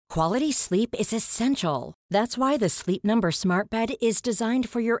Quality sleep is essential. That's why the Sleep Number Smart Bed is designed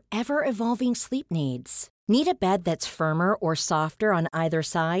for your ever-evolving sleep needs. Need a bed that's firmer or softer on either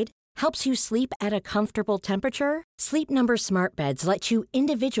side? Helps you sleep at a comfortable temperature? Sleep Number Smart Beds let you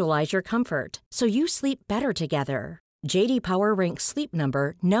individualize your comfort, so you sleep better together. J.D. Power ranks Sleep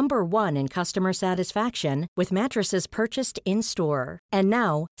Number number 1 in customer satisfaction with mattresses purchased in-store. And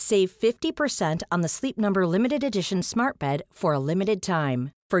now, save 50% on the Sleep Number Limited Edition Smart Bed for a limited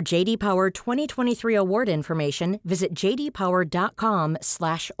time. For J.D. Power 2023 award information, visit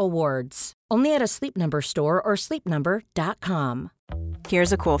jdpower.com/awards. Only at a Sleep Number store or sleepnumber.com.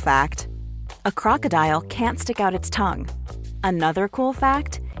 Here's a cool fact. A crocodile can't stick out its tongue. Another cool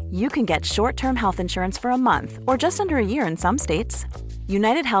fact, you can get short-term health insurance for a month or just under a year in some states.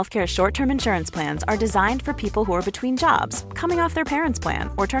 United Healthcare short-term insurance plans are designed for people who are between jobs, coming off their parents' plan,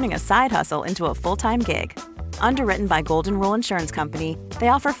 or turning a side hustle into a full-time gig. Underwritten by Golden Rule Insurance Company, they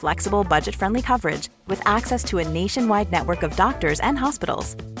offer flexible, budget-friendly coverage with access to a nationwide network of doctors and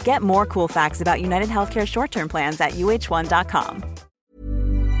hospitals. Get more cool facts about United Healthcare short-term plans at uh1.com.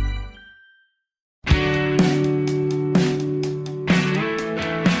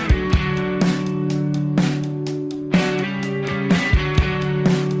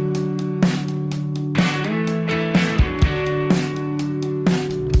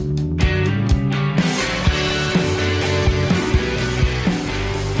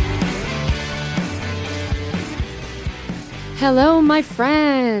 Hello, my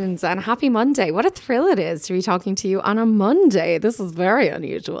friends, and happy Monday. What a thrill it is to be talking to you on a Monday. This is very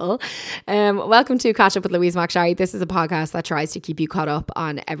unusual. Welcome to Catch Up with Louise McSharry. This is a podcast that tries to keep you caught up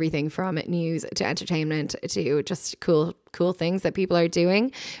on everything from news to entertainment to just cool things that people are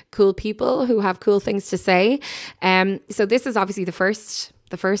doing, cool people who have cool things to say. So this is obviously the first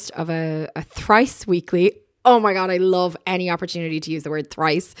of a thrice weekly. Oh my God, I love any opportunity to use the word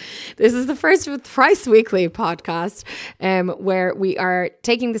thrice. This is the first of a thrice weekly podcast where we are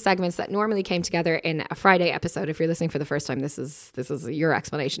taking the segments that normally came together in a Friday episode. If you're listening for the first time, this is your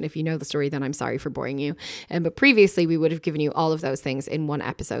explanation. If you know the story, then I'm sorry for boring you. But previously, we would have given you all of those things in one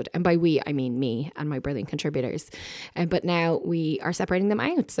episode. And by we, I mean me and my brilliant contributors. But now we are separating them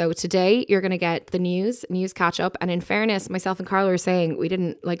out. So today, you're going to get the news catch up. And in fairness, myself and Carla were saying we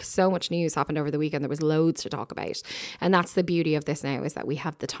didn't, so much news happened over the weekend. There was loads to talk about. And that's the beauty of this now, is that we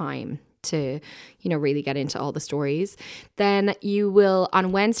have the time to, really get into all the stories. Then you will,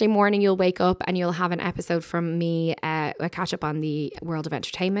 on Wednesday morning, you'll wake up and you'll have an episode from me, a catch up on the world of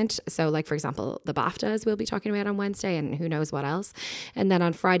entertainment. So for example, the BAFTAs we'll be talking about on Wednesday and who knows what else. And then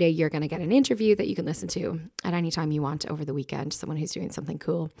on Friday, you're going to get an interview that you can listen to at any time you want over the weekend, someone who's doing something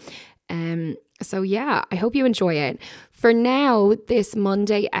cool. So yeah, I hope you enjoy it. For now, this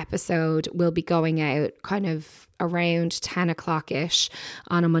Monday episode will be going out kind of around 10 o'clock-ish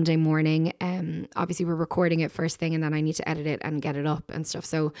on a Monday morning. Obviously, we're recording it first thing and then I need to edit it and get it up and stuff.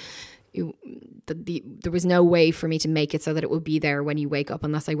 So there was no way for me to make it so that it would be there when you wake up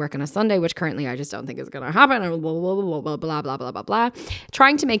unless I work on a Sunday, which currently I just don't think is going to happen. Blah, blah, blah, blah, blah, blah, blah, blah, blah.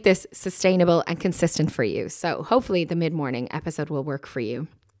 Trying to make this sustainable and consistent for you. So hopefully the mid-morning episode will work for you.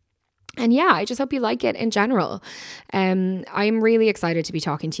 And yeah, I just hope you like it in general. I'm really excited to be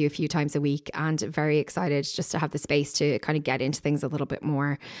talking to you a few times a week and very excited just to have the space to kind of get into things a little bit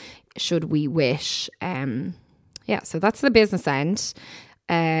more, should we wish. So that's the business end.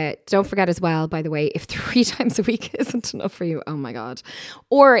 Don't forget as well, by the way, if 3 times a week isn't enough for you, oh my God.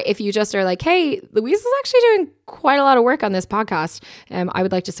 Or if you just are like, hey, Louise is actually doing quite a lot of work on this podcast. I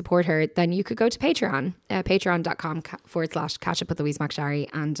would like to support her. Then you could go to Patreon, patreon.com/catch up with Louise McSharry.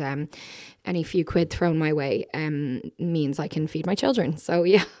 And any few quid thrown my way means I can feed my children. So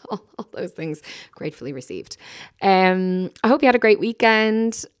yeah, all those things gratefully received. I hope you had a great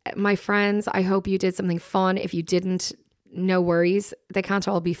weekend, my friends. I hope you did something fun. If you didn't, no worries. They can't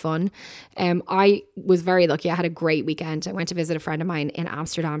all be fun. I was very lucky. I had a great weekend. I went to visit a friend of mine in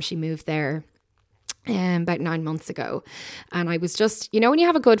Amsterdam. She moved there about 9 months ago. And I was just, when you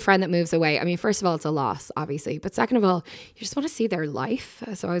have a good friend that moves away, I mean, first of all, it's a loss, obviously. But second of all, you just want to see their life.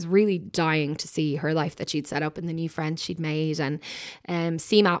 So I was really dying to see her life that she'd set up and the new friends she'd made. And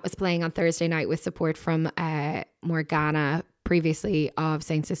CMAT was playing on Thursday night with support from Morgana, previously of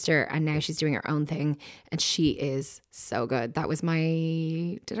Saint Sister, and now she's doing her own thing and she is so good. That was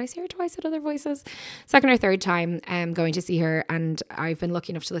did I see her twice at Other Voices? Second or third time going to see her, and I've been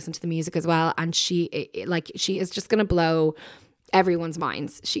lucky enough to listen to the music as well, and she is just going to blow everyone's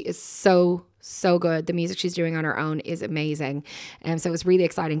minds. She is so so good. The music she's doing on her own is amazing. So it was really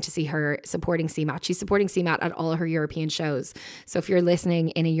exciting to see her supporting CMAT. She's supporting CMAT at all her European shows. So if you're listening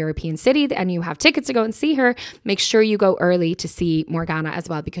in a European city and you have tickets to go and see her, make sure you go early to see Morgana as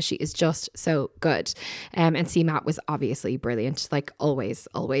well, because she is just so good. And CMAT was obviously brilliant, like always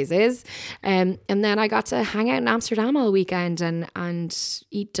is. And then I got to hang out in Amsterdam all weekend and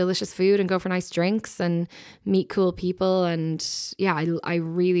eat delicious food and go for nice drinks and meet cool people. And yeah, I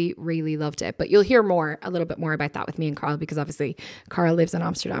really, really loved it. But you'll hear a little bit more about that with me and Carl, because obviously Carl lives in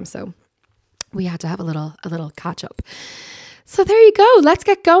Amsterdam. So we had to have a little catch up. So there you go. Let's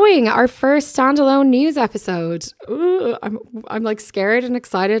get going. Our first standalone news episode. Ooh, I'm like scared and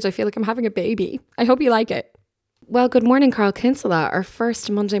excited. I feel like I'm having a baby. I hope you like it. Well, good morning, Carl Kinsella. Our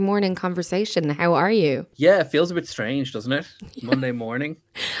first Monday morning conversation. How are you? Yeah, it feels a bit strange, doesn't it? Monday morning.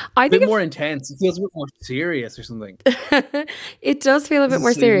 I think a bit more intense. It feels a bit more serious or something. It does feel a bit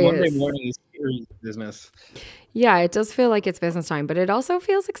more serious. Monday morning is serious business. Yeah, it does feel like it's business time, but it also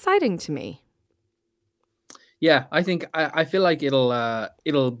feels exciting to me. Yeah, I think I feel like it'll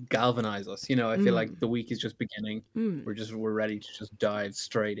galvanize us. You know, I feel like the week is just beginning. We're ready to just dive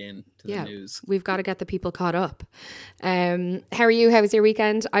straight in to the news. We've got to get the people caught up. How are you? How was your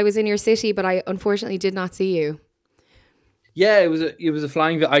weekend? I was in your city, but I unfortunately did not see you. Yeah, it was a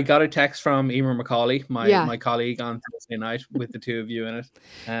flying. I got a text from Emer McCauley, my colleague on Thursday night, with the two of you in it,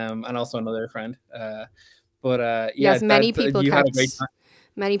 and also another friend. Yes, many people had a great time.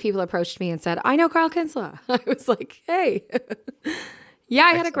 Many people approached me and said, I know Carl Kinsella. I was like, hey. Yeah,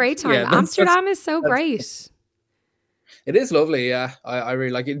 I had a great time. Yeah, Amsterdam is so great. It is lovely, yeah. I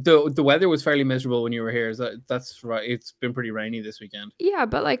really like it. The weather was fairly miserable when you were here. That's right. It's been pretty rainy this weekend. Yeah,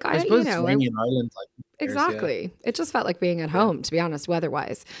 but like I suppose it's rainy in Ireland. Exactly. Yeah. It just felt like being at home, to be honest,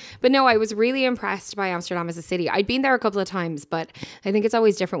 weather-wise. But no, I was really impressed by Amsterdam as a city. I'd been there a couple of times, but I think it's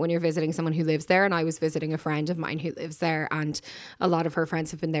always different when you're visiting someone who lives there. And I was visiting a friend of mine who lives there, and a lot of her friends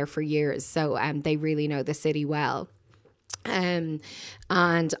have been there for years. So they really know the city well. And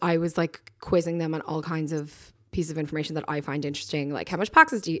I was like quizzing them on all kinds of piece of information that I find interesting, like how much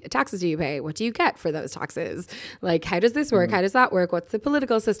taxes do you pay? What do you get for those taxes? Like, how does this work? How does that work? What's the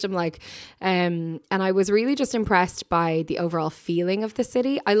political system like? And I was really just impressed by the overall feeling of the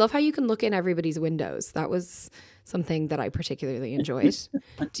city. I love how you can look in everybody's windows. That was something that I particularly enjoyed.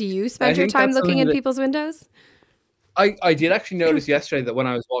 Do you spend your time looking in people's windows? I did actually notice yesterday that when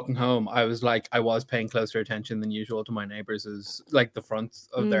I was walking home, I was paying closer attention than usual to my neighbors' like the fronts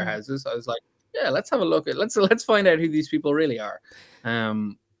of their houses. I was like, yeah, let's have a look at let's find out who these people really are.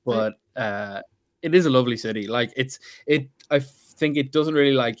 But it is a lovely city. Like I think it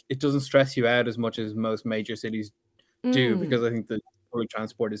doesn't stress you out as much as most major cities do, because I think the public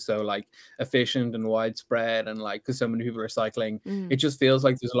transport is so like efficient and widespread, and like because so many people are cycling, it just feels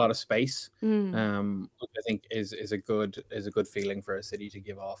like there's a lot of space. Which I think is a good feeling for a city to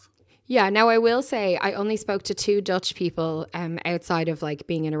give off. Yeah, now I will say I only spoke to 2 Dutch people outside of like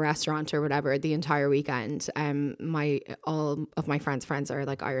being in a restaurant or whatever the entire weekend. All of my friends are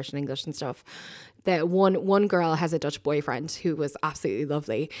like Irish and English and stuff. That one girl has a Dutch boyfriend who was absolutely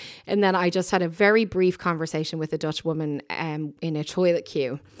lovely. And then I just had a very brief conversation with a Dutch woman in a toilet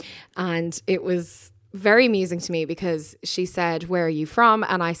queue. And it was very amusing to me because she said, "Where are you from?"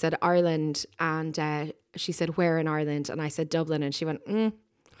 And I said, "Ireland." And she said, "Where in Ireland?" And I said, "Dublin." And she went,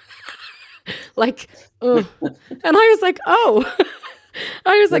 like, and I was like, oh.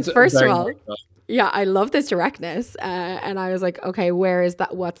 I was like, first of all, yeah, I love this directness. And I was like, okay, where is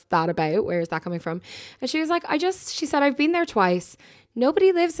that? What's that about? Where is that coming from? And she was like, she said, I've been there twice.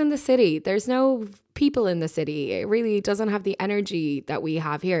 Nobody lives in the city. There's no people in the city. It really doesn't have the energy that we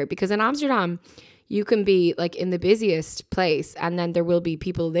have here. Because in Amsterdam, you can be like in the busiest place and then there will be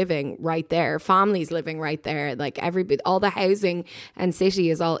people living right there, families living right there, like all the housing and city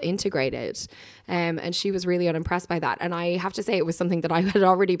is all integrated. And she was really unimpressed by that. And I have to say it was something that I had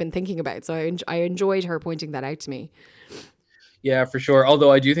already been thinking about. So I enjoyed her pointing that out to me. Yeah, for sure.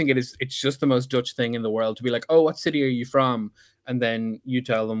 Although I do think it's just the most Dutch thing in the world to be like, oh, what city are you from? And then you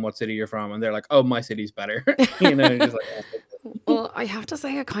tell them what city you're from and they're like, oh, my city's better. You know, just like, oh. Well, I have to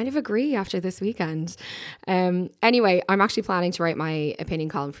say I kind of agree after this weekend. Anyway, I'm actually planning to write my opinion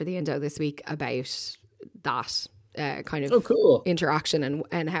column for the Indo this week about that. kind of Oh, cool. interaction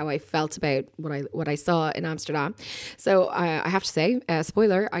and how I felt about what I saw in Amsterdam. So I have to say,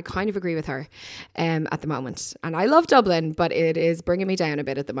 spoiler, I kind of agree with her at the moment. And I love Dublin, but it is bringing me down a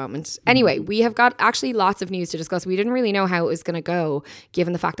bit at the moment. Anyway, we have got actually lots of news to discuss. We didn't really know how it was going to go,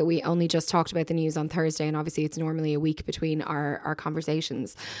 given the fact that we only just talked about the news on Thursday. And obviously it's normally a week between our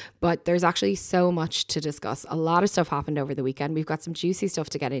conversations. But there's actually so much to discuss. A lot of stuff happened over the weekend. We've got some juicy stuff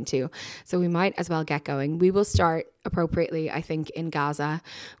to get into. So we might as well get going. We will start appropriately, I think, in Gaza,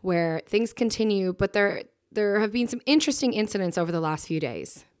 where things continue, but there have been some interesting incidents over the last few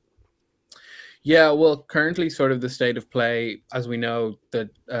days. Yeah, well, currently sort of the state of play, as we know, that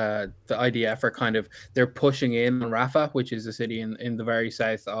the IDF are kind of, they're pushing in on Rafah, which is a city in the very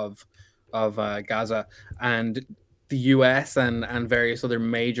south of Gaza, and the US and various other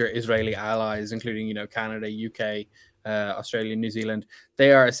major Israeli allies, including, you know, Canada, UK, Australia, New Zealand,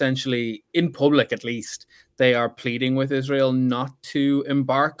 they are essentially, in public at least, they are pleading with Israel not to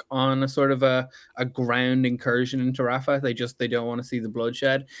embark on a sort of a ground incursion into Rafah. They don't want to see the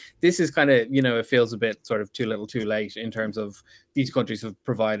bloodshed. This is kind of, you know, it feels a bit sort of too little too late in terms of these countries have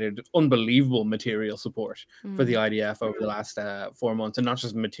provided unbelievable material support for the IDF over the last 4 months, and not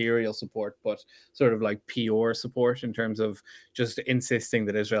just material support, but sort of like PR support in terms of just insisting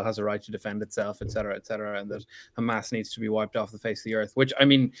that Israel has a right to defend itself, et cetera, and that Hamas needs to be wiped off the face of the earth, which, I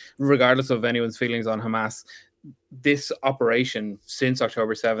mean, regardless of anyone's feelings on Hamas, this operation since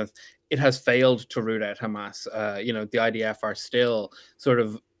October 7th, it has failed to root out Hamas. You know, the IDF are still sort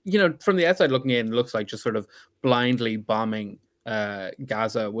of, you know, from the outside looking in, it looks like just sort of blindly bombing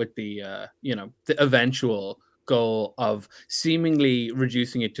Gaza with the, you know, the eventual goal of seemingly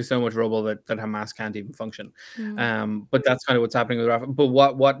reducing it to so much rubble that Hamas can't even function. But that's kind of what's happening with Rafah. But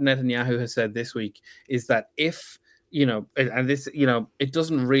what Netanyahu has said this week is that if, you know, and this, you know, it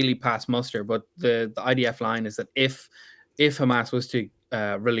doesn't really pass muster, but the IDF line is that if Hamas was to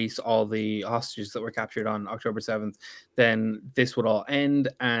release all the hostages that were captured on October 7th, then this would all end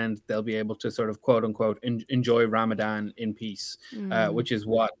and they'll be able to sort of quote unquote enjoy Ramadan in peace, which is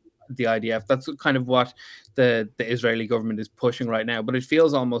what the IDF, that's kind of what the Israeli government is pushing right now. But it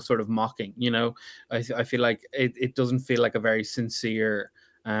feels almost sort of mocking, you know. I feel like it doesn't feel like a very sincere,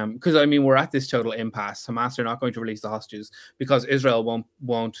 because I mean, we're at this total impasse. Hamas are not going to release the hostages because Israel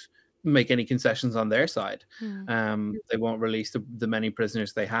won't make any concessions on their side. They won't release the many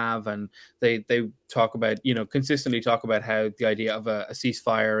prisoners they have, and they talk about, you know, consistently talk about how the idea of a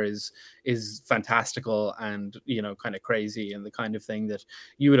ceasefire is fantastical and, you know, kind of crazy and the kind of thing that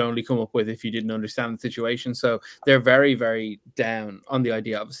you would only come up with if you didn't understand the situation. So they're very, very down on the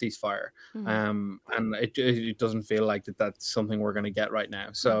idea of a ceasefire, and it doesn't feel like that's something we're going to get right now.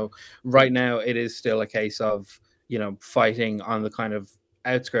 So right now it is still a case of, you know, fighting on the kind of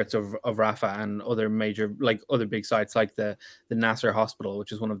outskirts of Rafah and other major, like other big sites like the Nasser Hospital,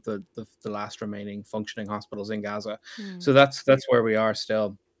 which is one of the last remaining functioning hospitals in Gaza. So that's where we are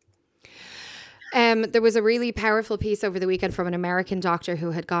still. There was a really powerful piece over the weekend from an American doctor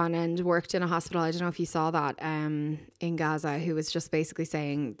who had gone and worked in a hospital. I don't know if you saw that, in Gaza, who was just basically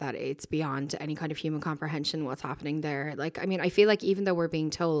saying that it's beyond any kind of human comprehension what's happening there. Like, I mean, I feel like even though we're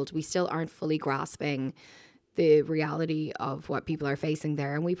being told, we still aren't fully grasping the reality of what people are facing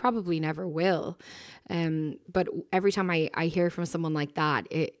there, and we probably never will. But every time I hear from someone like that,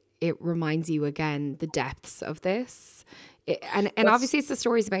 it reminds you again the depths of this. And obviously it's the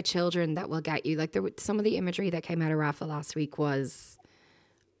stories about children that will get you. Like some of the imagery that came out of Rafah last week was,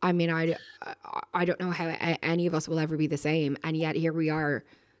 I mean, I don't know how any of us will ever be the same, and yet here we are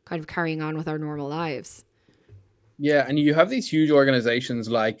kind of carrying on with our normal lives. Yeah, and you have these huge organizations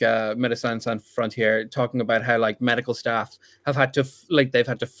like Médecins Sans Frontières talking about how, like, medical staff have had to they've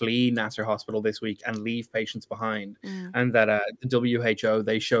had to flee Nasser Hospital this week and leave patients behind, and that the WHO,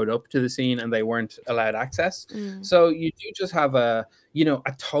 they showed up to the scene and they weren't allowed access. So you do just have a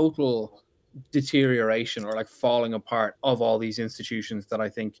total deterioration or like falling apart of all these institutions that I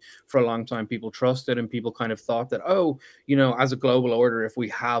think for a long time people trusted, and people kind of thought that, oh, you know, as a global order, if we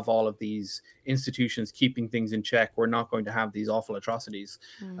have all of these institutions keeping things in check, we're not going to have these awful atrocities.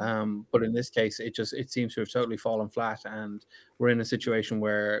 But in this case, it seems to have totally fallen flat, and we're in a situation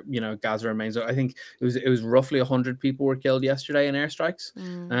where, you know, Gaza remains. I think it was roughly 100 people were killed yesterday in airstrikes.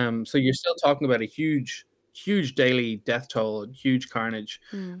 So you're still talking about a huge daily death toll, huge carnage.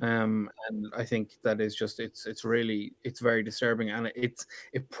 And I think that is just, it's very disturbing, and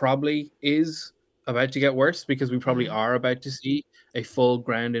it probably is about to get worse, because we probably are about to see a full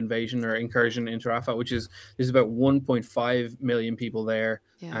ground invasion or incursion into Rafah, which is, there's about 1.5 million people there.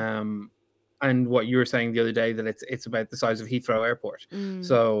 And what you were saying the other day, that it's about the size of Heathrow Airport.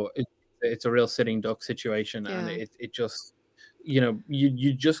 So it's a real sitting duck situation, and Yeah. it just,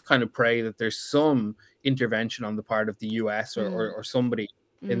 you just kind of pray that there's some intervention on the part of the US or somebody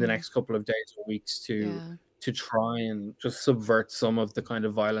in the next couple of days or weeks Yeah. to try and just subvert some of the kind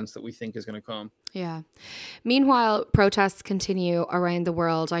of violence that we think is going to come. Yeah. Meanwhile, protests continue around the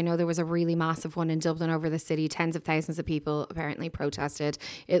world. I know there was a really massive one in Dublin over the city. Tens of thousands of people apparently protested.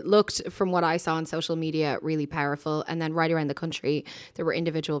 It looked, from what I saw on social media, really powerful. And then right around the country, there were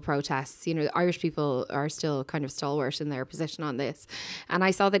individual protests. You know, the Irish people are still kind of stalwart in their position on this. And I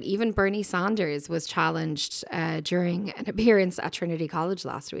saw that even Bernie Sanders was challenged during an appearance at Trinity College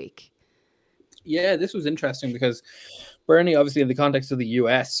last week. Yeah, this was interesting because Bernie, obviously in the context of the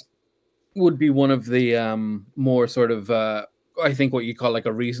US, would be one of the more sort of I think what you call like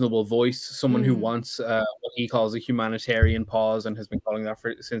a reasonable voice, someone who wants what he calls a humanitarian pause and has been calling that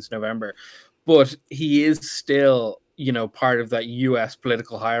since November. But he is still, part of that US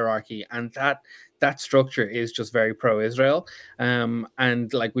political hierarchy, and that structure is just very pro-Israel.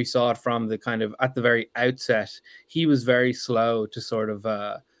 And like we saw it from the kind of at the very outset, he was very slow to sort of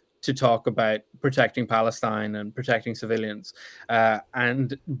to talk about protecting Palestine and protecting civilians.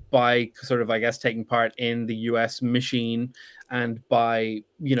 And by sort of, I guess, taking part in the US machine, and by,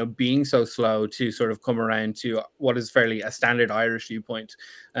 being so slow to sort of come around to what is fairly a standard Irish viewpoint,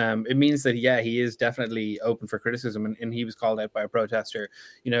 it means that, yeah, he is definitely open for criticism. And he was called out by a protester.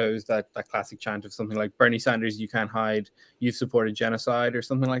 It was that classic chant of something like, Bernie Sanders, you can't hide, you've supported genocide, or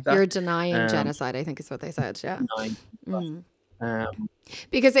something like that. You're denying genocide, I think is what they said. Yeah.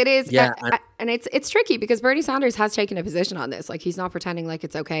 Because it is, and it's tricky because Bernie Sanders has taken a position on this. Like, he's not pretending like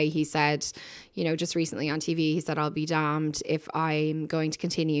it's okay. He said, just recently on TV, he said, I'll be damned if I'm going to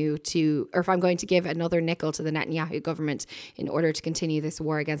continue to, or if I'm going to give another nickel to the Netanyahu government in order to continue this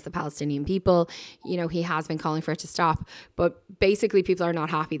war against the Palestinian people. He has been calling for it to stop, but basically people are not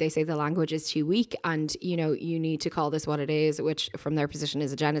happy. They say the language is too weak, and, you need to call this what it is, which from their position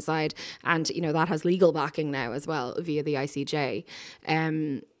is a genocide. And, that has legal backing now as well via the ICJ.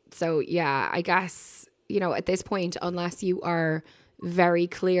 So yeah, I guess, at this point, unless you are very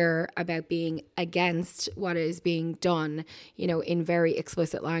clear about being against what is being done, in very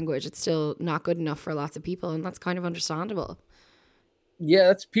explicit language, it's still not good enough for lots of people. And that's kind of understandable.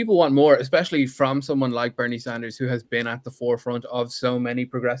 Yeah, people want more, especially from someone like Bernie Sanders, who has been at the forefront of so many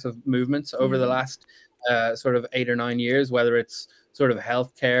progressive movements over the last sort of 8 or 9 years, whether it's sort of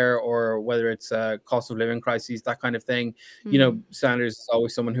healthcare or whether it's cost of living crises, that kind of thing. Sanders is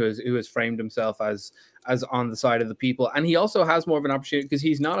always someone who has framed himself as on the side of the people. And he also has more of an opportunity because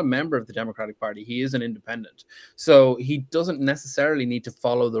he's not a member of the Democratic Party. He is an independent. So he doesn't necessarily need to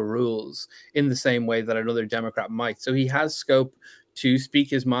follow the rules in the same way that another Democrat might. So he has scope to speak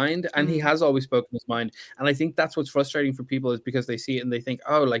his mind, and he has always spoken his mind. And I think that's what's frustrating for people, is because they see it and they think,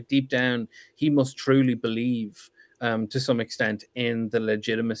 oh, like deep down, he must truly believe to some extent in the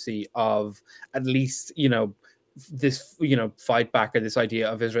legitimacy of at least, this, fight back, or this idea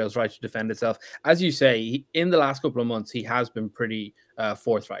of Israel's right to defend itself. As you say, in the last couple of months, he has been pretty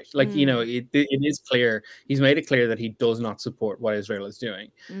forthright. Like, it is clear, he's made it clear that he does not support what Israel is doing.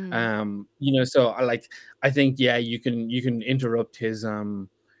 So I think, yeah, you can interrupt his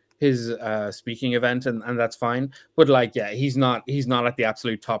speaking event, and that's fine. But he's not at the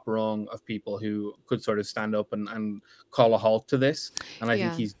absolute top rung of people who could sort of stand up and call a halt to this. And I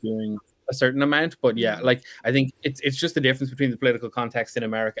think he's doing a certain amount. But I think it's just the difference between the political context in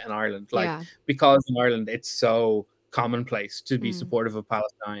America and Ireland. Because in Ireland it's so commonplace to be supportive of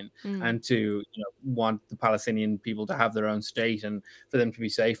Palestine and to want the Palestinian people to have their own state and for them to be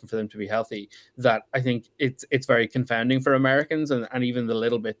safe and for them to be healthy, that I think it's very confounding for Americans, and even the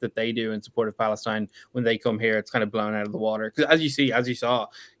little bit that they do in support of Palestine, when they come here, it's kind of blown out of the water. Because as you saw,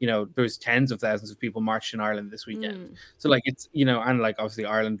 there's tens of thousands of people marched in Ireland this weekend. So it's and obviously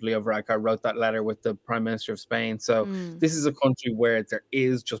Ireland, Leo Varadkar wrote that letter with the Prime Minister of Spain. So this is a country where there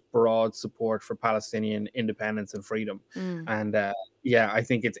is just broad support for Palestinian independence and freedom. And I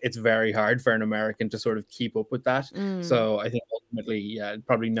think it's very hard for an American to sort of keep up with that. So I think ultimately,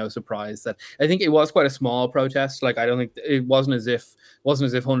 probably no surprise that I think it was quite a small protest. I don't think it wasn't as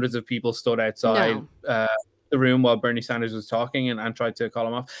if hundreds of people stood outside the room while Bernie Sanders was talking and tried to call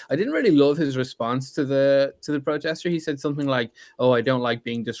him off. I didn't really love his response to the protester. He said something like, "Oh, I don't like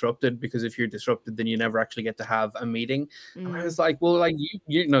being disrupted, because if you're disrupted, then you never actually get to have a meeting." And I was like, well,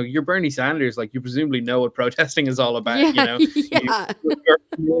 you're Bernie Sanders. You presumably know what protesting is all about. You're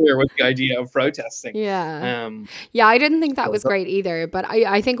familiar with the idea of protesting. I didn't think that was great either. But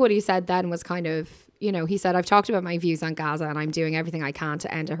I think what he said then was kind of, he said, I've talked about my views on Gaza and I'm doing everything I can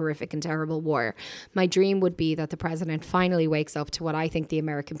to end a horrific and terrible war. My dream would be that the president finally wakes up to what I think the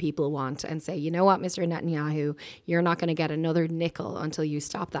American people want and say, you know what, Mr. Netanyahu, you're not going to get another nickel until you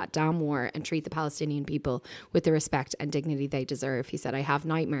stop that damn war and treat the Palestinian people with the respect and dignity they deserve. He said, I have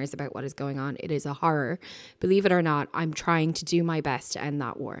nightmares about what is going on. It is a horror. Believe it or not, I'm trying to do my best to end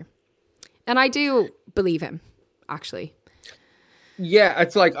that war. And I do believe him, actually. Yeah,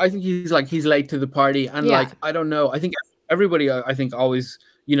 it's like I think he's late to the party, and like I don't know. I think everybody always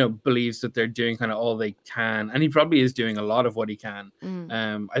believes that they're doing kind of all they can, and he probably is doing a lot of what he can.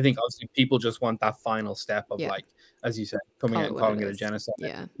 I think obviously people just want that final step of like, as you said, coming out and calling it a genocide.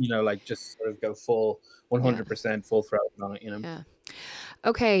 Like just sort of go full 100% full throat on it. Yeah.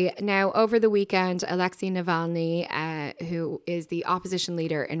 Okay, now over the weekend, Alexei Navalny, who is the opposition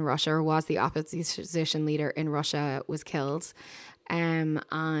leader in Russia, or was the opposition leader in Russia, was killed.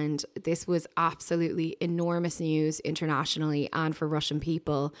 And this was absolutely enormous news internationally and for Russian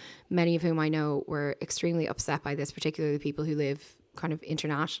people, many of whom I know were extremely upset by this, particularly people who live kind of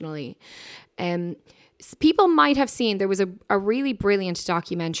internationally. People might have seen, there was a really brilliant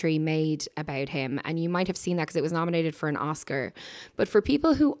documentary made about him, and you might have seen that because it was nominated for an Oscar. But for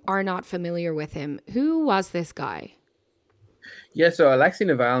people who are not familiar with him, who was this guy? Yeah, so Alexei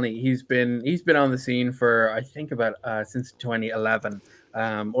Navalny, he's been on the scene for I think about since 2011,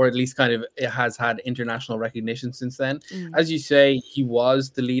 or at least kind of it has had international recognition since then. As you say, he was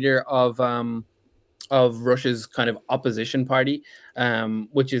the leader of Russia's kind of opposition party,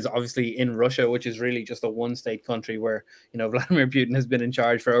 which is obviously in Russia, which is really just a one-state country where Vladimir Putin has been in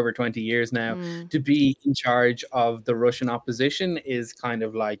charge for over 20 years now. To be in charge of the Russian opposition is kind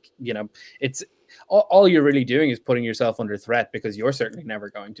of like it's. All you're really doing is putting yourself under threat, because you're certainly never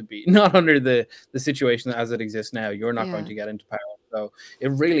going to be, not under the situation as it exists now. You're not going to get into power. So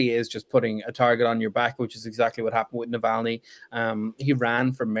it really is just putting a target on your back, which is exactly what happened with Navalny. He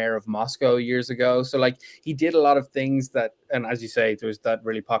ran for mayor of Moscow years ago. So like he did a lot of things that, and as you say, there was that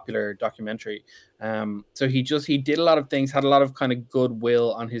really popular documentary. So he did a lot of things, had a lot of kind of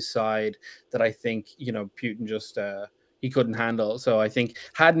goodwill on his side that I think, Putin just, he couldn't handle. So I think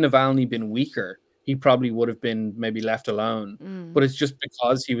had Navalny been weaker, he probably would have been maybe left alone. But it's just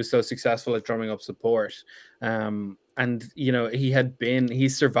because he was so successful at drumming up support. And, he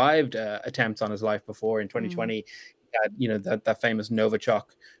survived attempts on his life before. In 2020, he had, that famous Novichok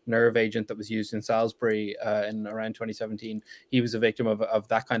nerve agent that was used in Salisbury in around 2017. He was a victim of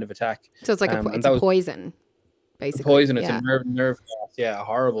that kind of attack. So it's like it's a poison, basically. Poison. It's a nerve gas. Yeah, a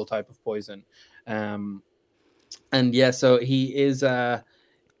horrible type of poison. And yeah, so he is.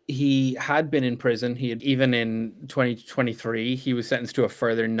 He had been in prison. He had, even in 2023, he was sentenced to a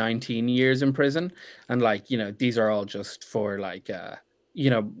further 19 years in prison. And like, these are all just for like,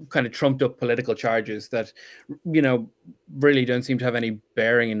 kind of trumped up political charges that, really don't seem to have any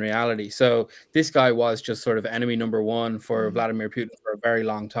bearing in reality. So this guy was just sort of enemy number one for Vladimir Putin for a very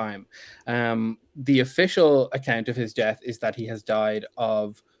long time. The official account of his death is that he has died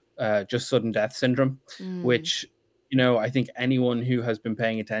of just sudden death syndrome, which, I think anyone who has been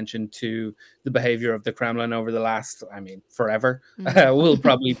paying attention to the behavior of the Kremlin over the last, forever, will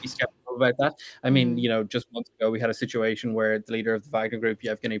probably be skeptical about that. Just months ago, we had a situation where the leader of the Wagner Group,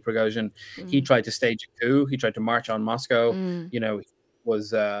 Yevgeny Prigozhin, he tried to stage a coup. He tried to march on Moscow. Was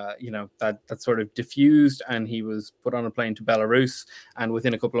that sort of diffused, and he was put on a plane to Belarus, and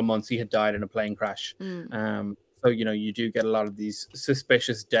within a couple of months he had died in a plane crash. So, you do get a lot of these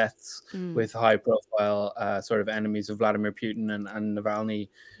suspicious deaths with high profile sort of enemies of Vladimir Putin, and Navalny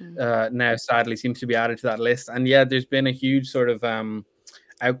now sadly seems to be added to that list. And yeah, there's been a huge sort of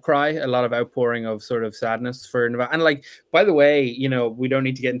outcry, a lot of outpouring of sort of sadness for Navalny. And like, by the way, we don't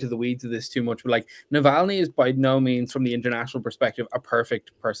need to get into the weeds of this too much, but like Navalny is by no means, from the international perspective, a perfect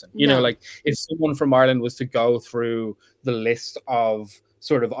person. Like if someone from Ireland was to go through the list of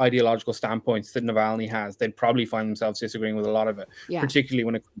sort of ideological standpoints that Navalny has, they'd probably find themselves disagreeing with a lot of it, particularly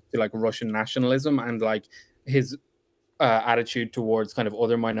when it comes to like Russian nationalism and like his attitude towards kind of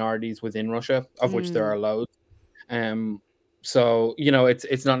other minorities within Russia, of which there are loads. So,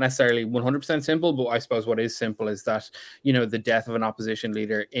 it's not necessarily 100% simple, but I suppose what is simple is that, the death of an opposition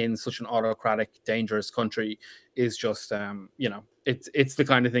leader in such an autocratic, dangerous country is just, it's the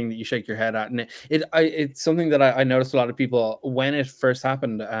kind of thing that you shake your head at. And it's something that I noticed a lot of people, when it first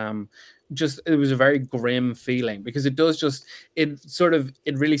happened, it was a very grim feeling, because it really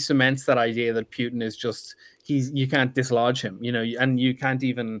cements that idea that Putin is just, you can't dislodge him, and you can't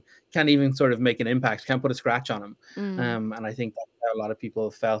even sort of make an impact, can't put a scratch on him. And I think that's how a lot of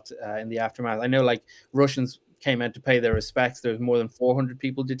people felt in the aftermath. I know like Russians came out to pay their respects. There was more than 400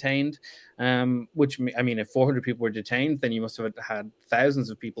 people detained, which, I mean, if 400 people were detained, then you must have had thousands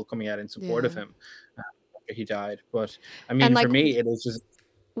of people coming out in support of him after he died. But I mean, for me, it was just...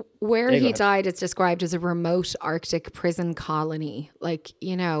 Where he died, it's described as a remote Arctic prison colony. Like,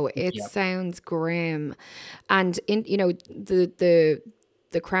 you know, it sounds grim. And,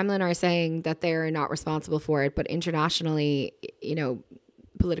 the Kremlin are saying that they're not responsible for it, but internationally, you know,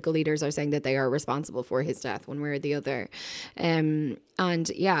 political leaders are saying that they are responsible for his death one way or the other. And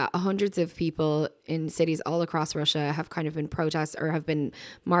hundreds of people in cities all across Russia have kind of been protests or have been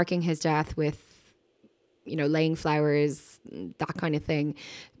marking his death with, you know, laying flowers, that kind of thing.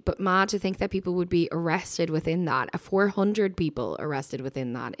 But mad to think that people would be arrested within that. 400 people arrested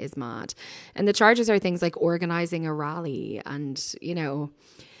within that is mad. And the charges are things like organizing a rally. And, you know,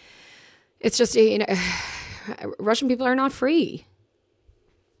 it's just, you know, Russian people are not free.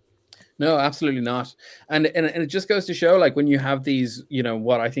 No, absolutely not. And it just goes to show, like, when you have these, you know,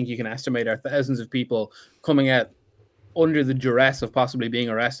 what I think you can estimate are thousands of people coming out under the duress of possibly being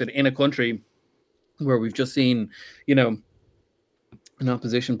arrested in a country where we've just seen, you know, an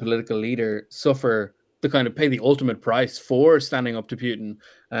opposition political leader suffer pay the ultimate price for standing up to Putin.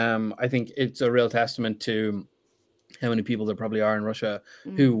 I think it's a real testament to how many people there probably are in Russia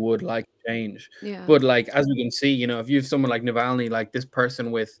who would like change. Yeah. But like, as we can see, you know, if you have someone like Navalny, like this person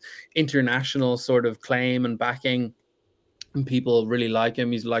with international sort of claim and backing, and people really like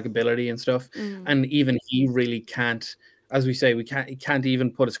him, his likability and stuff, and even he really can't, as we say, he can't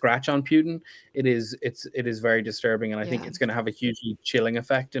even put a scratch on Putin. It is very disturbing, and I think it's going to have a hugely chilling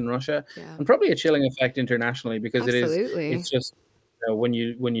effect in Russia, and probably a chilling effect internationally, because it's just, you know, when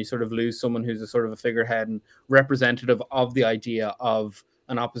you sort of lose someone who's a sort of a figurehead and representative of the idea of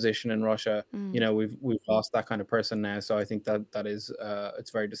an opposition in Russia, you know, we've lost that kind of person now. So I think that is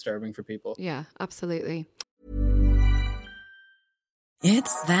it's very disturbing for people. Yeah, absolutely.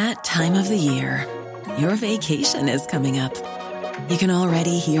 It's that time of the year. Your vacation is coming up. You can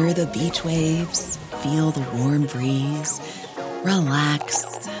already hear the beach waves, feel the warm breeze,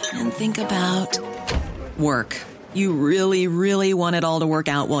 relax, and think about work. You really, really want it all to work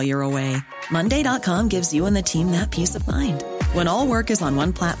out while you're away. Monday.com gives you and the team that peace of mind. When all work is on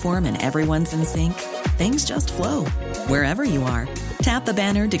one platform and everyone's in sync, things just flow. Wherever you are, tap the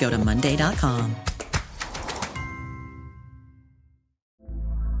banner to go to Monday.com.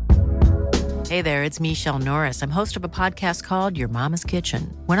 Hey there, it's Michelle Norris. I'm host of a podcast called Your Mama's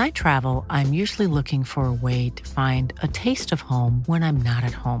Kitchen. When I travel, I'm usually looking for a way to find a taste of home when I'm not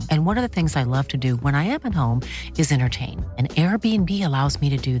at home. And one of the things I love to do when I am at home is entertain. And Airbnb allows me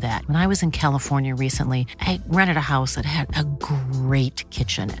to do that. When I was in California recently, I rented a house that had a great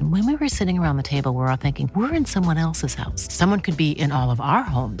kitchen. And when we were sitting around the table, we're all thinking, we're in someone else's house. Someone could be in all of our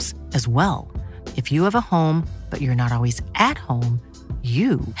homes as well. If you have a home, but you're not always at home,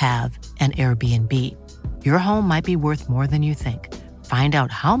 you have an Airbnb. Your home might be worth more than you think. Find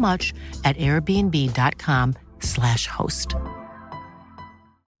out how much at airbnb.com/host.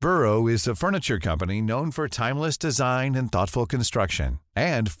 Burrow is a furniture company known for timeless design and thoughtful construction,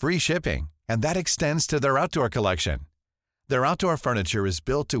 and free shipping, and that extends to their outdoor collection. Their outdoor furniture is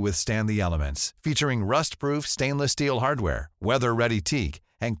built to withstand the elements, featuring rust-proof stainless steel hardware, weather-ready teak,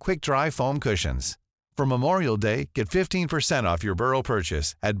 and quick-dry foam cushions. For Memorial Day, get 15% off your Burrow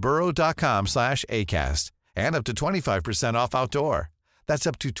purchase at burrow.com/ACAST and up to 25% off outdoor. That's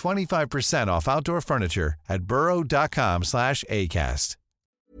up to 25% off outdoor furniture at burrow.com/ACAST.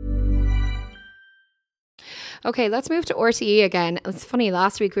 Okay, let's move to RTE again. It's funny,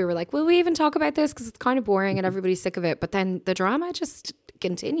 last week we were like, will we even talk about this? Because it's kind of boring and everybody's sick of it. But then the drama just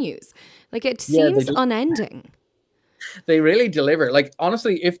continues. Like, it seems unending. They really deliver. Like,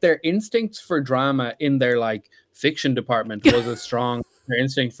 honestly, if their instincts for drama in their like fiction department was as strong as their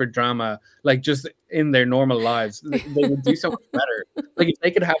instinct for drama, like just in their normal lives, they would do so much better. Like, if they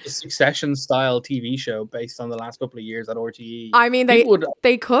could have a Succession style TV show based on the last couple of years at RTE, I mean, they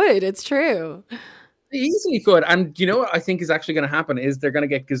could. It's true. They easily could. And you know what I think is actually going to happen is they're going to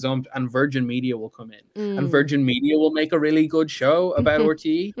get gazumped and Virgin Media will come in. And Virgin Media will make a really good show about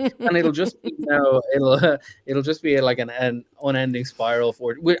RTE. And it'll just be, it'll just be like an unending spiral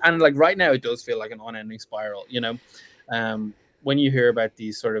for it. And like right now it does feel like an unending spiral, you know. When you hear about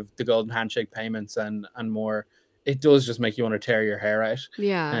these sort of the golden handshake payments and more, it does just make you want to tear your hair out.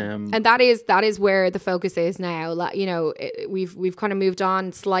 Yeah. And that is where the focus is now. You know, we've kind of moved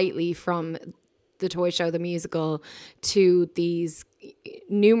on slightly from the toy show, the musical, to these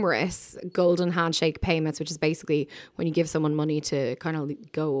numerous golden handshake payments, which is basically when you give someone money to kind of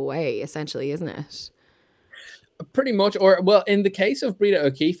go away, essentially, isn't it? Pretty much, or well, in the case of Brita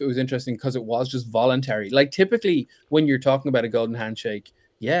O'Keefe, it was interesting because it was just voluntary. Like typically, when you're talking about a golden handshake,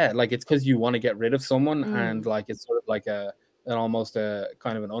 yeah, like it's because you want to get rid of someone, and like it's sort of like an almost a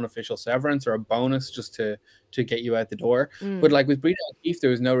kind of an unofficial severance or a bonus just to get you out the door. But like with Brita O'Keefe, there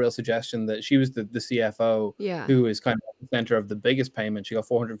was no real suggestion that she was the CFO Yeah. who is kind of at the center of the biggest payment. She got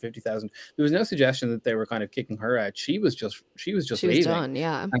 450,000. There was no suggestion that they were kind of kicking her out. She was just leaving. Done,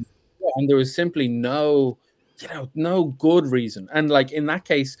 yeah. And there was simply no no good reason. And like in that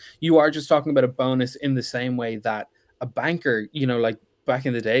case, you are just talking about a bonus in the same way that a banker, like back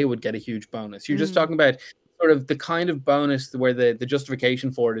in the day, would get a huge bonus. You're just talking about sort of the kind of bonus where the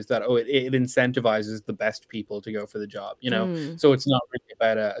justification for it is that it incentivizes the best people to go for the job, so it's not really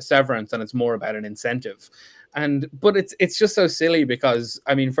about a severance, and it's more about an incentive. But it's just so silly because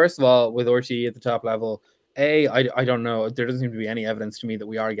I mean, first of all, with RTE at the top level, I don't know. There doesn't seem to be any evidence to me that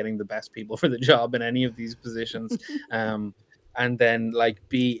we are getting the best people for the job in any of these positions. And then like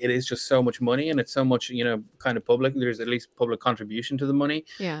B, it is just so much money, and it's so much, kind of public. There's at least public contribution to the money.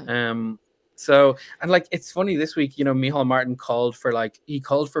 Yeah. So, and like, it's funny this week, Micheál Martin called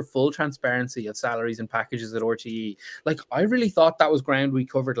for full transparency of salaries and packages at RTE. Like, I really thought that was ground we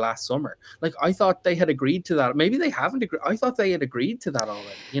covered last summer. Like, I thought they had agreed to that. Maybe they haven't agreed. I thought they had agreed to that already.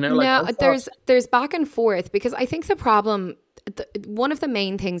 No, there's back and forth, because I think the problem, one of the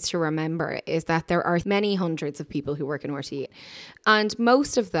main things to remember is that there are many hundreds of people who work in RTE, and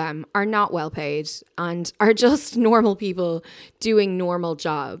most of them are not well paid and are just normal people doing normal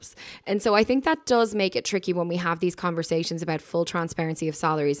jobs. And so I think that does make it tricky when we have these conversations about full transparency of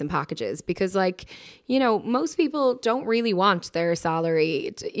salaries and packages, because most people don't really want their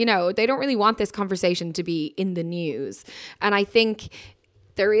salary, they don't really want this conversation to be in the news. And I think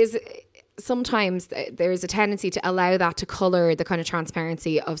sometimes there's a tendency to allow that to color the kind of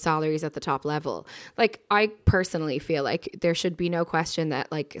transparency of salaries at the top level. Like, I personally feel like there should be no question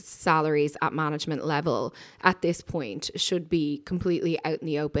that like salaries at management level at this point should be completely out in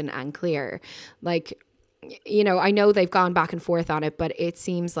the open and clear. Like, I know they've gone back and forth on it, but it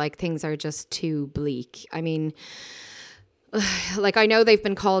seems like things are just too bleak. I mean, like, I know they've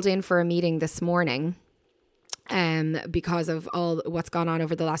been called in for a meeting this morning because of all what's gone on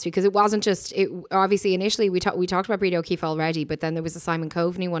over the last week. Because it wasn't just it. Obviously, initially we talked about Brita O'Keefe already, but then there was a Simon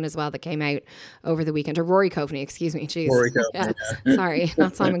Coveney one as well that came out over the weekend. Or Rory Coveney, excuse me. Jeez. Rory Coveney. Yeah. Sorry,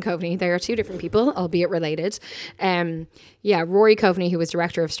 not Simon Coveney. They are two different people, albeit related. Rory Coveney, who was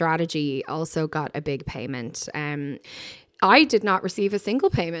director of strategy, also got a big payment. I did not receive a single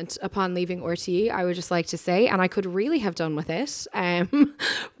payment upon leaving RTE, I would just like to say, and I could really have done with it.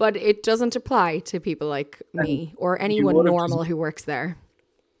 But it doesn't apply to people like me or anyone normal who works there.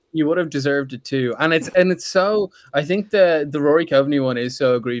 You would have deserved it too. And it's so, I think the Rory Coveney one is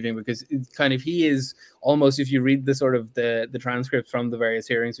so grieving, because it's kind of, he is almost, if you read the sort of the transcripts from the various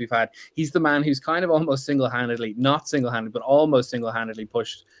hearings we've had, he's the man who's kind of almost not single-handed, but almost single-handedly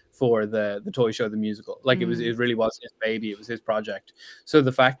pushed for the toy show, the musical. Like it really was his baby. It was his project. So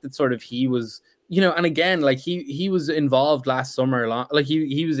the fact that sort of he was, and again, like he was involved last summer, like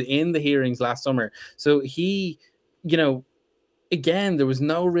he was in the hearings last summer. So he, again, there was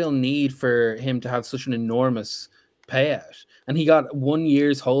no real need for him to have such an enormous payout, and he got 1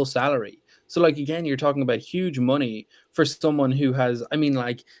 year's whole salary. So like, again, you're talking about huge money for someone who has, I mean,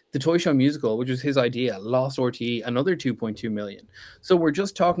 like the toy show musical, which was his idea, lost RTE another 2.2 million. So we're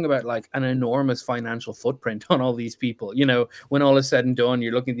just talking about like an enormous financial footprint on all these people. When all is said and done,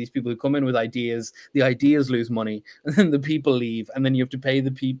 you're looking at these people who come in with ideas, the ideas lose money, and then the people leave, and then you have to pay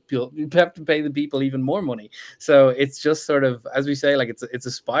the people even more money. So it's just sort of, as we say, like it's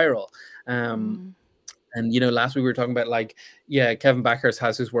a spiral. And, last week we were talking about like, yeah, Kevin Backhurst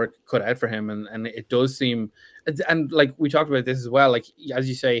has his work cut out for him. And it does seem, and like we talked about this as well, like, as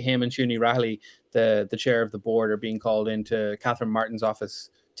you say, him and Shuni Rahley, the chair of the board, are being called into Catherine Martin's office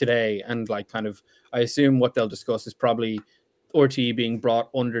today. And like, kind of, I assume what they'll discuss is probably RTE being brought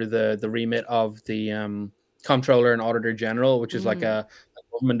under the remit of the comptroller and auditor general, which is like a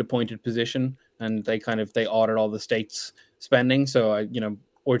government appointed position. And they audit all the state's spending. So,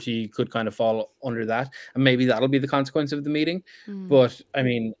 RTE could kind of fall under that, and maybe that'll be the consequence of the meeting. But I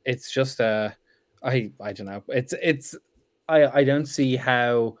mean, it's just I don't know. I don't see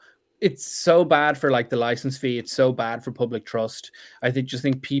how it's so bad for like the license fee. It's so bad for public trust. I just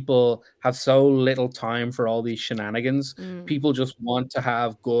think people have so little time for all these shenanigans. People just want to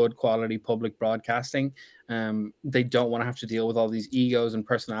have good quality public broadcasting. They don't want to have to deal with all these egos and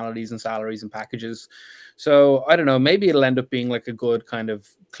personalities and salaries and packages. So I don't know, maybe it'll end up being like a good kind of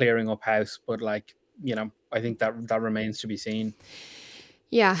clearing up house, but like, I think that remains to be seen.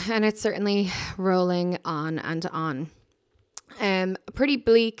 Yeah, and it's certainly rolling on and on. A pretty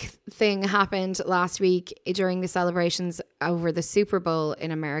bleak thing happened last week during the celebrations over the Super Bowl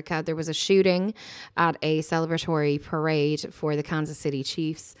in America. There was a shooting at a celebratory parade for the Kansas City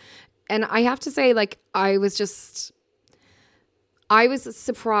Chiefs. And I have to say, like, I was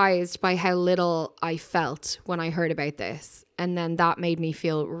surprised by how little I felt when I heard about this. And then that made me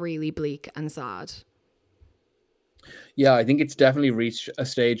feel really bleak and sad. Yeah, I think it's definitely reached a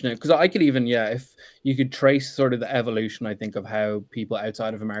stage now, because I could even, if you could trace sort of the evolution, I think, of how people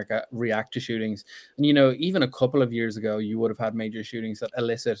outside of America react to shootings. And, even a couple of years ago, you would have had major shootings that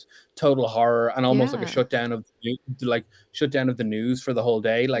elicit total horror and almost like a shutdown of the news for the whole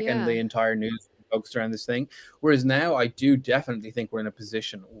day, and the entire news focused around this thing. Whereas now I do definitely think we're in a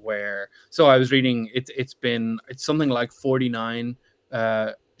position where, so I was reading, it's something like 49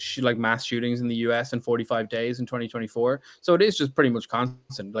 mass shootings in the US in 45 days in 2024. So it is just pretty much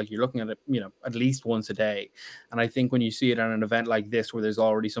constant. Like, you're looking at it, at least once a day. And I think when you see it at an event like this, where there's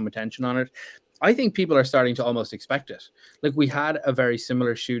already some attention on it, I think people are starting to almost expect it. Like, we had a very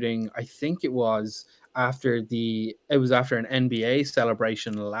similar shooting. I think it was after an NBA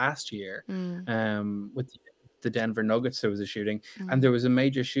celebration last year, with the Denver Nuggets. There was a shooting, and there was a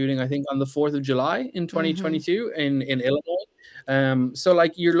major shooting, I think, on the 4th of July in 2022 in Illinois. So,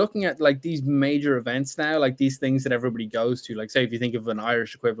 like, you're looking at, like, these major events now, like these things that everybody goes to. Like, say, if you think of an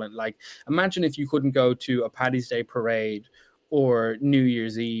Irish equivalent, like, imagine if you couldn't go to a Paddy's Day parade or New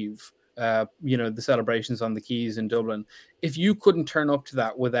Year's Eve, the celebrations on the Quays in Dublin. If you couldn't turn up to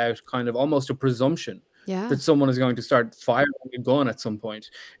that without kind of almost a presumption that someone is going to start firing a gun at some point,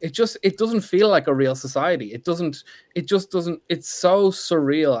 it doesn't feel like a real society. It just doesn't. It's so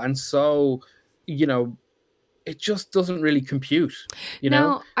surreal, and so, it just doesn't really compute, and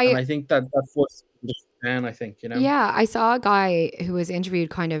I think that forces people to understand, I think, Yeah, I saw a guy who was interviewed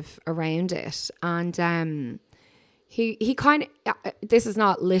kind of around it, and he kind of, this is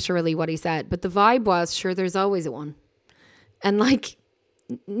not literally what he said, but the vibe was, sure, there's always one. And, like,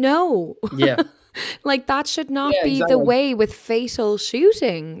 no. Yeah. Like, that should not be the way with fatal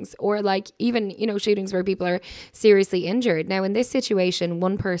shootings, or, like, even, shootings where people are seriously injured. Now, in this situation,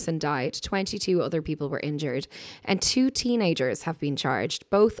 one person died, 22 other people were injured, and 2 teenagers have been charged,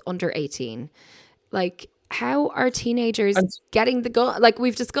 both under 18. Like, how are teenagers getting the gun? Like,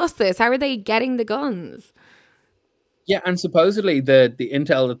 we've discussed this. How are they getting the guns? Yeah, and supposedly the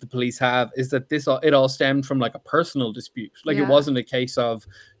intel that the police have is that it all stemmed from, like, a personal dispute. Like, it wasn't a case of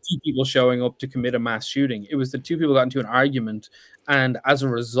 2 people showing up to commit a mass shooting. It was that 2 people got into an argument, and as a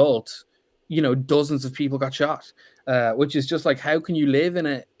result, dozens of people got shot. Which is just like, how can you live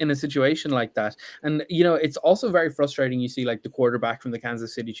in a situation like that? And, it's also very frustrating. You see, like, the quarterback from the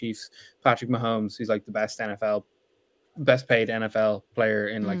Kansas City Chiefs, Patrick Mahomes, who's like the best paid NFL player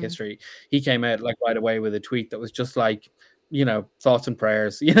in, like, history. He came out, like, right away with a tweet that was just like, thoughts and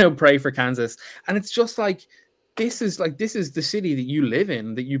prayers, pray for Kansas. And it's just like, this is the city that you live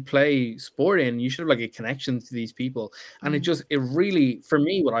in, that you play sport in. You should have, like, a connection to these people. And it really, for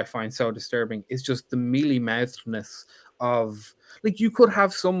me, what I find so disturbing is just the mealy-mouthedness of, like, you could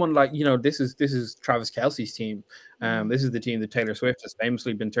have someone like, this is Travis Kelce's team. This is the team that Taylor Swift has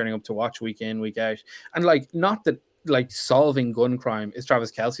famously been turning up to watch week in, week out. And, like, not that, like, solving gun crime is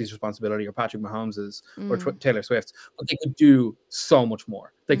Travis Kelce's responsibility or Patrick Mahomes's or Taylor Swift's, but they could do so much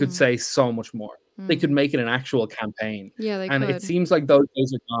more. They could say so much more. They could make it an actual campaign. Yeah, they and could. It seems like those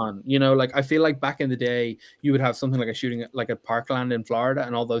days are gone. Like, I feel like back in the day, you would have something like a shooting like at Parkland in Florida,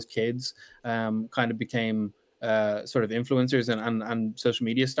 and all those kids kind of became sort of influencers and social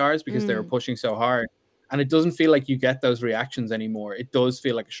media stars because they were pushing so hard. And it doesn't feel like you get those reactions anymore. It does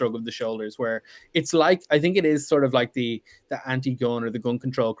feel like a shrug of the shoulders, where it's like, I think it is sort of like the anti-gun or the gun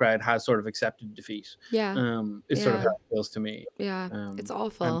control crowd has sort of accepted defeat. Yeah. It's sort of how it feels to me. Yeah. It's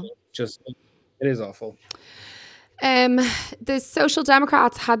awful. It is awful. The Social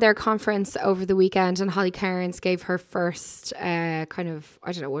Democrats had their conference over the weekend, and Holly Cairns gave her first kind of,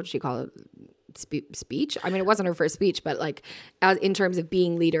 I don't know, what did she call it? Speech. I mean, it wasn't her first speech, but, like, in terms of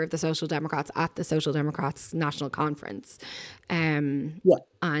being leader of the Social Democrats at the Social Democrats National Conference. And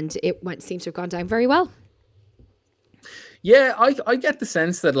it seems to have gone down very well. Yeah, I get the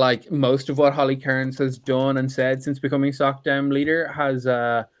sense that, like, most of what Holly Cairns has done and said since becoming SOC Dem leader has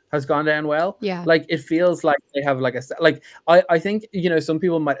has gone down well. Yeah. Like it feels like they have like I think, you know, some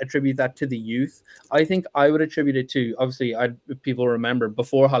people might attribute that to the youth. I think I would attribute it to, obviously, people remember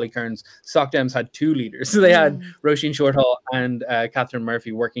before Holly Cairns, Soc Dems had two leaders. So they had Roisin Shortall and Catherine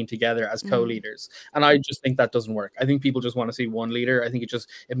Murphy working together as co-leaders. And I just think that doesn't work. I think people just want to see one leader. I think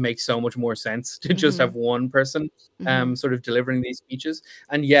it makes so much more sense to just have one person sort of delivering these speeches.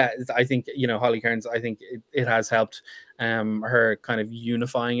 And yeah, I think, you know, Holly Cairns, I think it has helped her kind of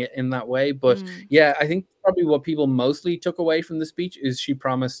unifying it in that way. But yeah, I think probably what people mostly took away from the speech is she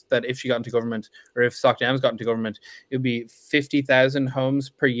promised that if she got into government, or if Soc Dems got into government, it would be 50,000 homes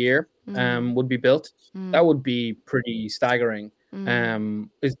per year would be built. That would be pretty staggering.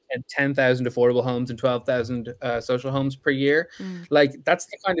 Is 10,000 affordable homes and 12,000 social homes per year. Like that's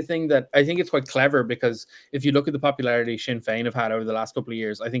the kind of thing that I think it's quite clever, because if you look at the popularity Sinn Féin have had over the last couple of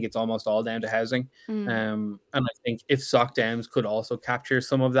years, I think it's almost all down to housing. And I think if Soc Dems could also capture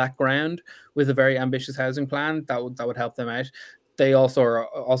some of that ground with a very ambitious housing plan, that would help them out. They also are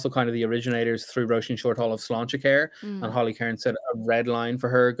also kind of the originators through Roisin Shortall of Sláintecare. And Holly Cairns said a red line for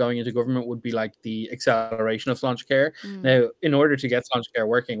her going into government would be like the acceleration of Sláintecare. Now, in order to get Sláintecare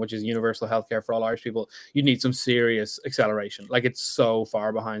working, which is universal healthcare for all Irish people, you need some serious acceleration. Like it's so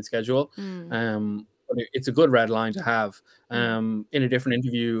far behind schedule. But it's a good red line to have. In a different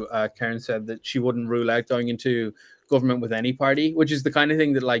interview, Karen said that she wouldn't rule out going into government with any party, which is the kind of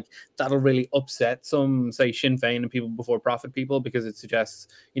thing that like that'll really upset some, say, Sinn Féin and people before profit people, because it suggests,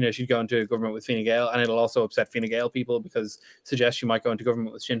 you know, she'd go into government with Fine Gael, and it'll also upset Fine Gael people because it suggests she might go into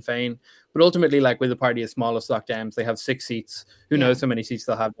government with Sinn Féin. But ultimately, like with a party as small as Soc Dems, they have 6 seats. Who knows how many seats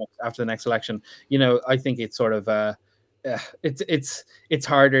they'll have after the next election? You know, I think it's sort of it's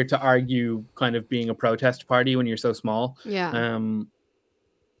harder to argue kind of being a protest party when you're so small.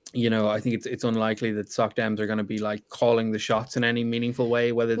 You know, I think it's unlikely that Soc Dems are going to be like calling the shots in any meaningful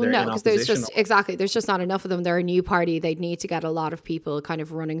way, whether they're in opposition. There's just not enough of them. They're a new party. They'd need to get a lot of people kind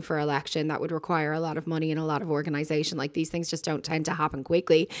of running for election. That would require a lot of money and a lot of organisation. Like these things just don't tend to happen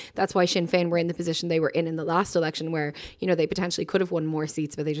quickly. That's why Sinn Féin were in the position they were in the last election, where, you know, they potentially could have won more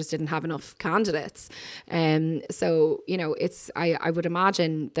seats, but they just didn't have enough candidates. So, you know, I would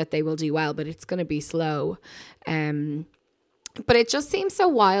imagine that they will do well, but it's going to be slow. But it just seems so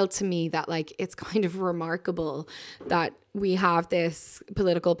wild to me that like it's kind of remarkable that we have this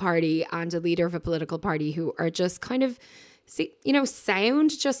political party and a leader of a political party who are just kind of,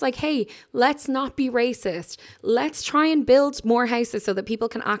 sound just like, hey, let's not be racist. Let's try and build more houses so that people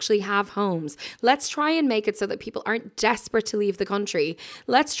can actually have homes. Let's try and make it so that people aren't desperate to leave the country.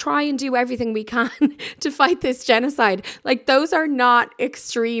 Let's try and do everything we can to fight this genocide. Like those are not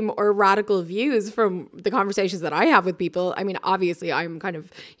extreme or radical views from the conversations that I have with people. I mean, obviously I'm kind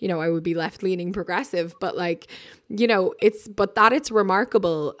of, I would be left-leaning progressive, but like, that it's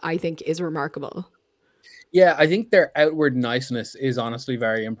remarkable, I think is remarkable. Yeah, I think their outward niceness is honestly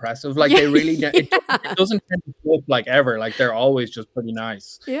very impressive. Like they really, it doesn't tend to flip like ever. Like they're always just pretty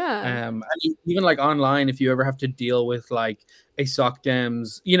nice. Yeah. And even like online, if you ever have to deal with like a Soc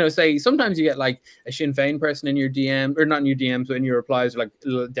Dems, say sometimes you get like a Sinn Féin person in your DM, or not in your DMs, but in your replies, or like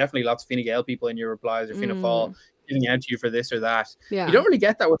definitely lots of Fine Gael people in your replies, or Fianna Fáil giving out to you for this or that. Yeah. You don't really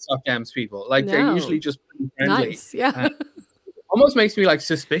get that with Soc Dems people. Like they're usually just pretty friendly. Nice. Yeah. Almost makes me like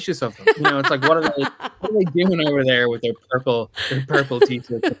suspicious of them. It's like, what are they doing over there with their purple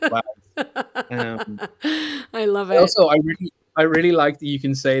t-shirts and flags? I love it. Also, I really like that you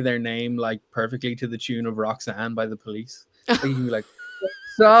can say their name like perfectly to the tune of Roxanne by the Police. Like, you can be like,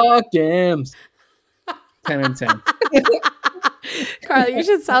 Soc Dems. 10 and 10. Carl, you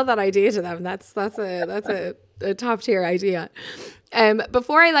should sell that idea to them. That's a top tier idea.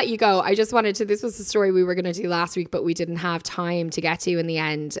 Before I let you go, I just wanted to, this was the story we were going to do last week, but we didn't have time to get to in the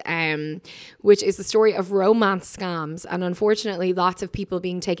end, which is the story of romance scams. And unfortunately, lots of people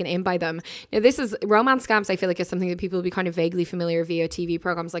being taken in by them. Now, this is romance scams, I feel like is something that people will be kind of vaguely familiar via TV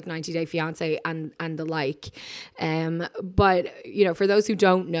programs like 90 Day Fiancé and the like. But, for those who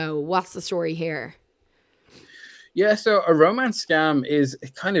don't know, what's the story here? Yeah, so a romance scam is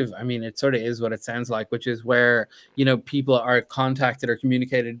kind of, it sort of is what it sounds like, which is where, people are contacted or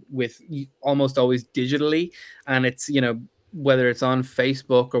communicated with almost always digitally. And it's, whether it's on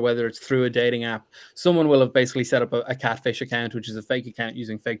Facebook or whether it's through a dating app, someone will have basically set up a catfish account, which is a fake account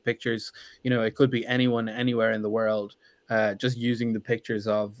using fake pictures. It could be anyone, anywhere in the world, just using the pictures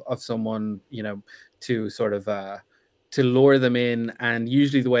of someone, to sort of... to lure them in. And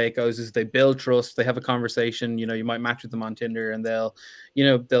usually the way it goes is they build trust, they have a conversation, you might match with them on Tinder, and they'll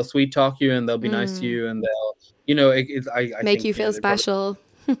sweet talk you, and they'll be nice to you, and they'll, I make think, you feel special.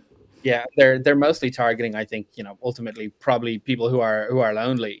 Yeah, they're mostly targeting, I think, ultimately probably people who are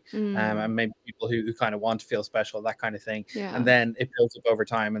lonely, and maybe people who kind of want to feel special, that kind of thing. Yeah. And then it builds up over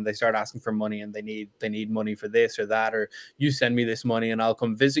time, and they start asking for money, and they need money for this or that, or you send me this money and I'll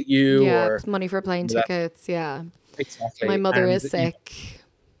come visit you, Yeah, or money for plane tickets. Yeah. exactly. My mother And is sick.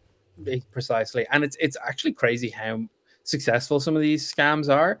 precisely, and it's actually crazy how successful some of these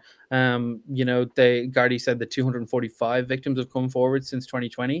scams are. Gardaí said that 245 victims have come forward since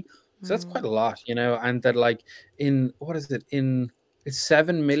 2020, so that's quite a lot, and that like in what is it in it's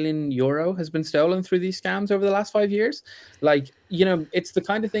 7 million euro has been stolen through these scams over the last 5 years. Like, it's the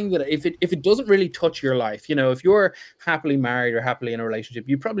kind of thing that if it doesn't really touch your life, if you're happily married or happily in a relationship,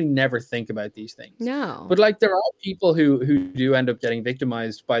 you probably never think about these things. No. But like there are people who do end up getting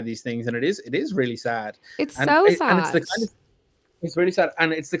victimized by these things, and it is really sad. It's And so sad. and it's really sad,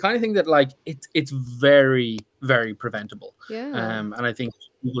 and it's the kind of thing that like it's very, very preventable. Yeah. And I think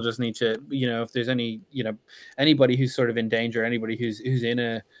people just need to, if there's anybody who's sort of in danger, anybody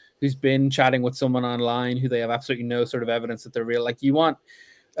who's been chatting with someone online who they have absolutely no sort of evidence that they're real, like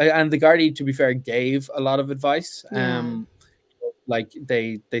and the Gardaí, to be fair, gave a lot of advice. Yeah. Like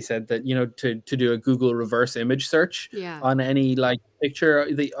they said that, to do a Google reverse image search on any like picture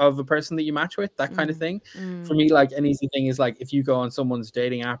of a person that you match with, that kind of thing. For me, like an easy thing is like if you go on someone's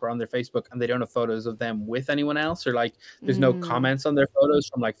dating app or on their Facebook and they don't have photos of them with anyone else, or like there's no comments on their photos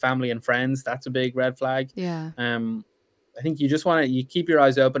from like family and friends, that's a big red flag. Yeah. I think you just want to keep your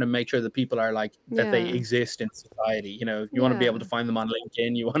eyes open and make sure that people are like that they exist in society. You want to be able to find them on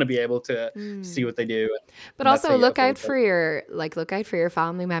LinkedIn. You want to be able to see what they do. But also look out for your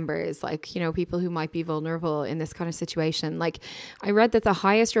family members, like, people who might be vulnerable in this kind of situation. Like I read that the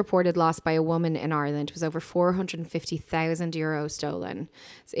highest reported loss by a woman in Ireland was over 450,000 euro stolen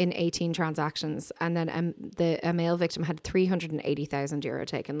in 18 transactions. And then a male victim had 380,000 euro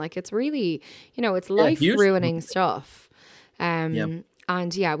taken. Like it's really, it's life ruining stuff. And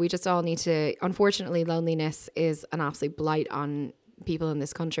we just all need to, unfortunately, loneliness is an absolute blight on people in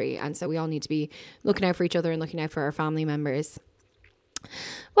this country. And so we all need to be looking out for each other and looking out for our family members.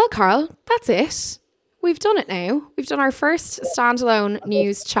 Well, Carl, that's it. We've done it now. We've done our first standalone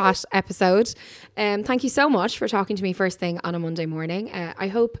news chat episode. Thank you so much for talking to me first thing on a Monday morning. I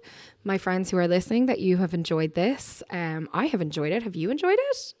hope, my friends who are listening, that you have enjoyed this. I have enjoyed it. Have you enjoyed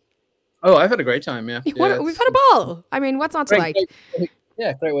it? Oh, I've had a great time. Yeah. We've had a ball. I mean, what's not to like?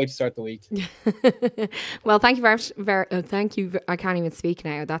 Great way to start the week. Well, thank you thank you. I can't even speak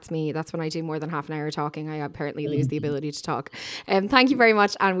now. That's me. That's when I do more than half an hour talking. I apparently lose the ability to talk. Thank you very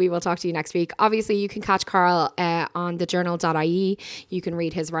much, and we will talk to you next week. Obviously, you can catch Carl on thejournal.ie. You can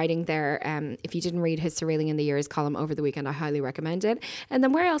read his writing there. If you didn't read his Surrealing in the Years column over the weekend, I highly recommend it. And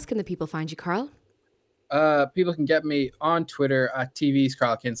then where else can the people find you, Carl? People can get me on Twitter at TV's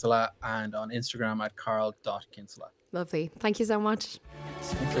Carl Kinsella and on Instagram at carl.kinsella. Lovely. Thank you so much.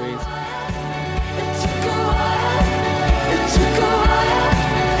 Thanks, Louise.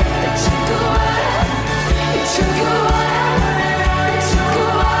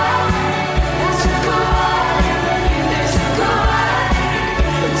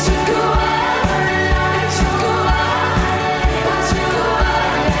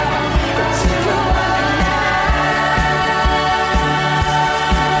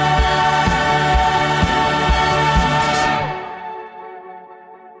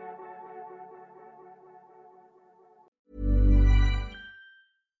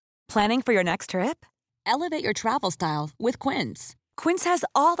 Planning for your next trip? Elevate your travel style with Quince. Quince has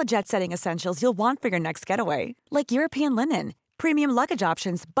all the jet-setting essentials you'll want for your next getaway, like European linen, premium luggage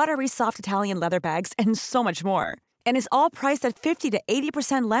options, buttery soft Italian leather bags, and so much more. And is all priced at 50 to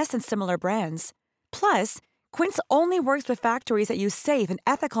 80% less than similar brands. Plus, Quince only works with factories that use safe and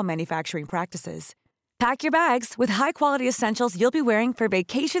ethical manufacturing practices. Pack your bags with high-quality essentials you'll be wearing for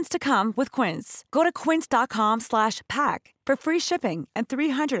vacations to come with Quince. Go to quince.com/pack for free shipping and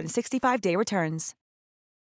 365-day returns.